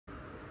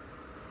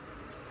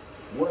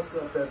What's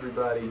up,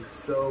 everybody?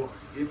 So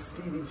it's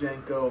Stevie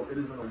Jenko. It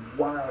has been a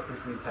while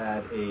since we've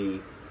had a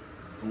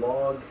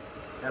vlog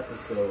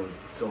episode,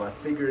 so I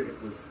figured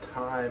it was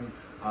time.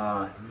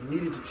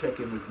 Needed to check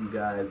in with you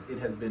guys. It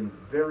has been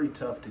very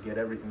tough to get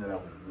everything that I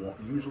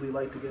usually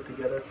like to get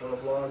together for a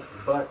vlog,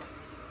 but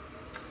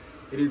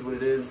it is what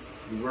it is.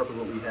 We work with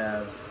what we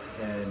have,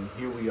 and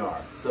here we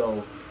are.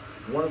 So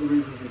one of the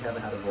reasons we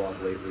haven't had a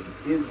vlog lately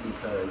is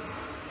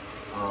because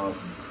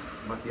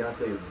my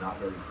fiance is not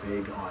very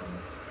big on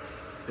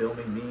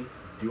filming me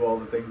do all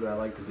the things that I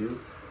like to do,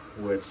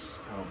 which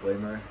I don't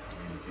blame her.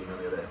 I mean, being on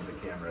the other end of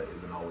the camera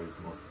isn't always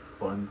the most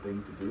fun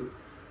thing to do.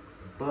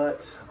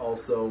 But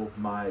also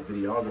my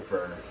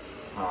videographer,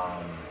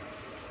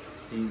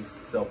 he's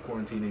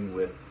self-quarantining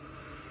with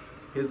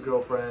his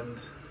girlfriend,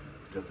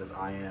 just as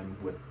I am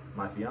with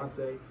my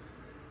fiance.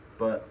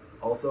 But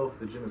also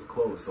the gym is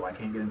closed, so I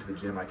can't get into the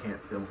gym, I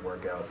can't film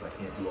workouts, I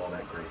can't do all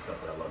that great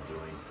stuff that I love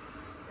doing.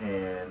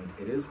 And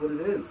it is what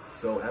it is.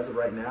 So as of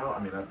right now,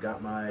 I mean, I've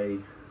got my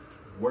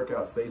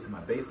workout space in my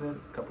basement,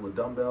 a couple of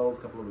dumbbells,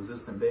 a couple of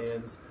resistant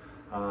bands.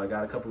 I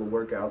got a couple of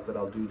workouts that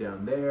I'll do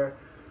down there,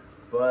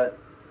 but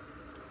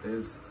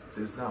there's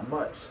not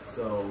much.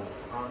 So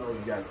I don't know if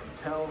you guys can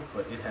tell,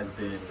 but it has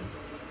been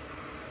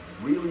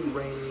really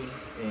rainy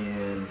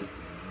and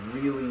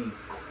really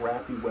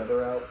crappy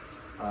weather out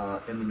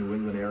in the New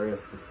England area,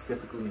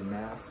 specifically in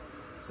Mass.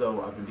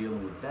 So I've been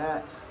dealing with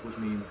that, which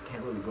means I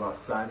can't really go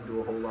outside and do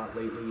a whole lot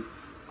lately.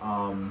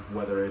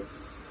 Whether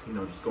it's,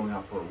 just going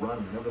out for a run.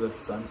 Whenever the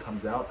sun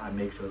comes out, I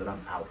make sure that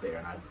I'm out there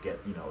and I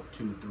get,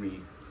 2-3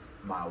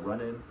 mile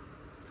run in.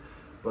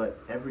 But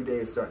every day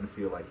is starting to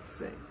feel like the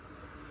same.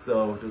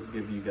 So just to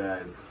give you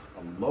guys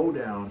a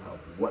lowdown of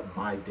what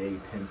my day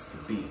tends to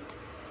be.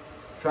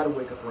 Try to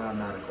wake up around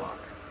 9 o'clock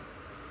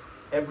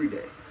every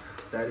day.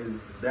 That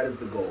is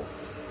the goal.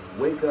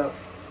 Wake up,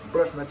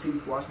 brush my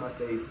teeth, wash my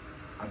face.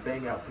 I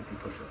bang out 50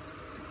 push-ups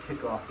to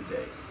kick off the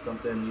day.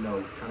 Something,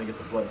 kind of get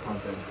the blood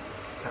pumping,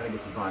 kind of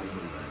get the body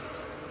moving.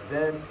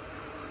 Then,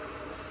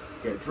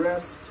 get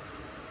dressed,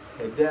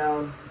 head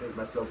down, make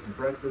myself some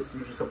breakfast,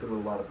 usually something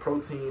with a lot of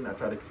protein. I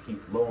try to keep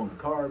low on the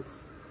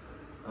carbs.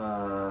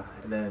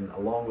 And then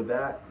along with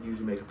that,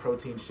 usually make a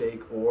protein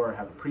shake or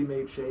have a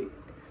pre-made shake.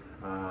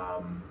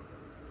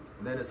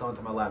 Then it's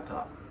onto my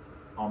laptop.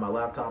 On my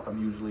laptop,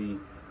 I'm usually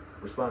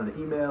responding to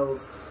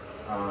emails,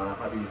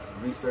 might be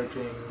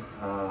researching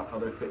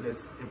other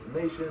fitness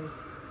information,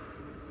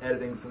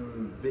 editing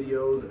some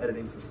videos,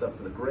 editing some stuff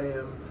for the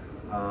gram,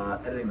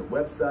 editing the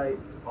website,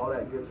 all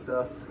that good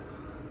stuff.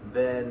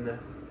 Then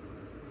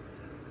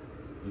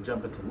you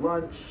jump into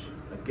lunch,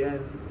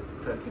 again,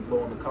 try to keep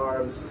low on the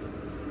carbs,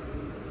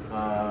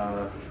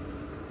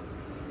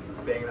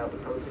 banging out the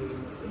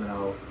proteins, and then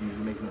I'll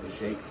usually make another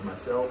shake for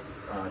myself,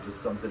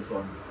 just something so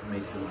I'm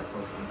making sure my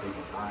protein intake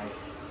is high.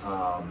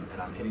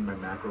 And I'm hitting my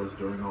macros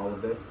during all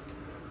of this.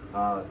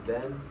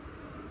 Then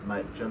I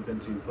might jump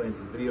into playing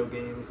some video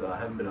games. I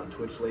haven't been on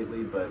Twitch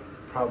lately, but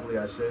probably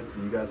I should,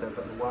 so you guys have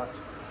something to watch.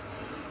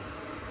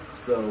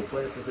 So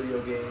playing some video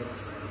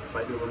games,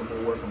 might do a little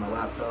more work on my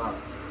laptop,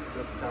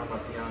 spend some time with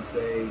my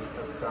fiance,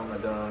 spend some time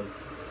with my dog,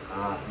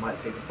 might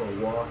take her for a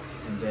walk,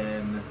 and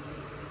then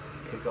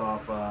kick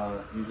off,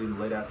 usually in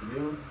the late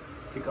afternoon,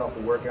 kick off a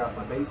workout in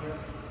my basement.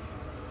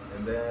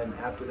 And then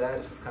after that,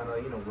 it's just kind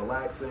of,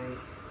 relaxing,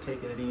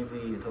 taking it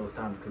easy until it's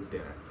time to cook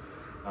dinner.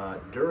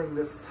 During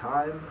this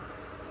time,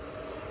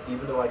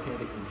 even though I can't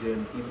get to the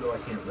gym, even though I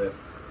can't lift,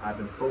 I've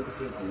been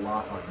focusing a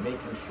lot on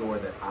making sure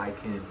that I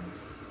can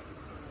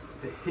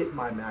hit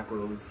my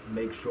macros,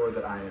 make sure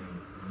that I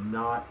am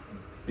not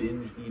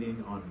binge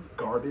eating on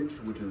garbage,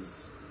 which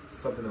is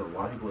something that a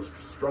lot of people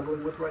are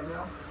struggling with right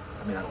now.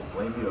 I mean, I don't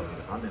blame you. I mean,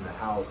 if I'm in the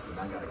house and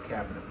I got a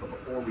cabinet full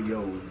of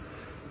Oreos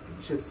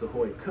and Chips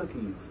Ahoy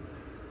cookies,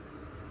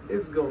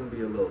 it's going to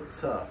be a little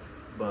tough,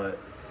 but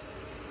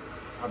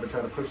I've been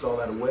trying to push all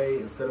that away.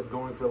 Instead of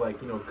going for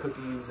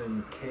cookies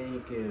and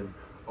cake and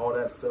all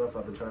that stuff,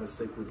 I've been trying to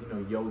stick with,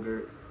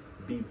 yogurt,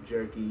 beef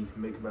jerky,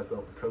 making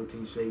myself a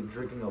protein shake,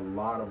 drinking a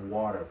lot of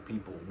water.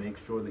 People, make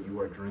sure that you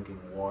are drinking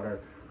water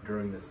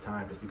during this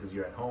time. Just because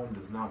you're at home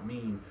does not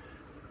mean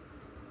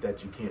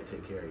that you can't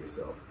take care of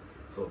yourself.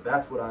 So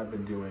that's what I've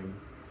been doing,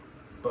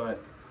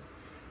 but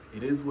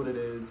it is what it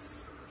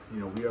is.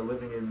 We are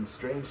living in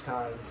strange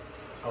times.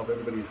 I hope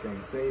everybody's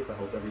staying safe. I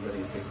hope everybody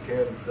is taking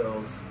care of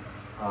themselves,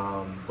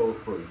 both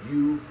for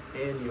you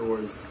and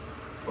yours,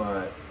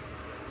 but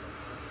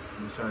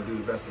I'm just trying to do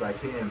the best that I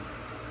can.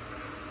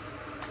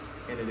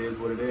 And it is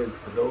what it is.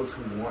 For those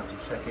who want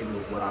to check in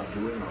with what I'm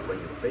doing on a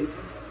regular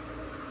basis,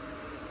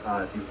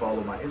 if you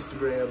follow my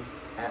Instagram,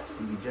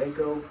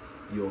 @StevieJenko,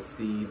 you'll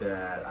see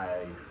that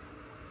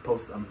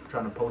I'm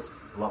trying to post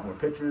a lot more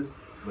pictures,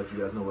 let you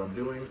guys know what I'm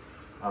doing.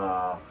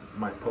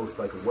 Might post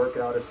like a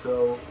workout or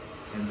so.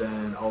 And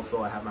then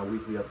also I have my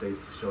weekly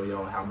updates to show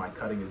y'all how my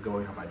cutting is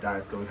going, how my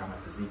diet's going, how my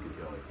physique is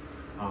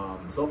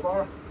going. So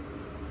far,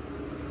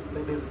 I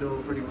think things are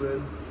doing pretty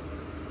good.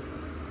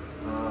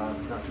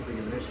 Not too big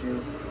of an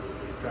issue.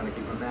 Trying to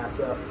keep my mass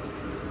up.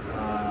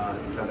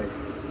 Try to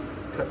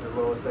cut the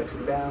lower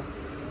section down.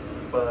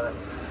 but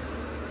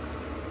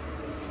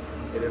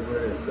it is what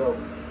it is. So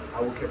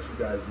I will catch you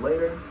guys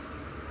later.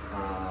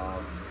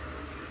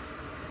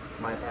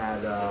 Might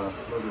add a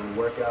little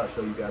workout,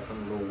 show you guys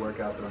some little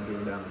workouts that I'm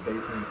doing down in the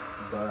basement,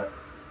 but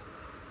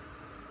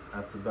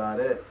that's about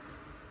it.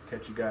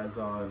 Catch you guys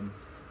on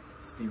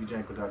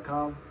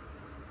StevieJenko.com,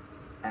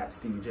 at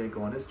StevieJenko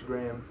on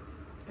Instagram,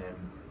 and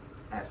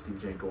at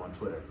StevieJenko on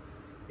Twitter.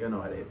 You'll know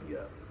how to hit me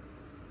up.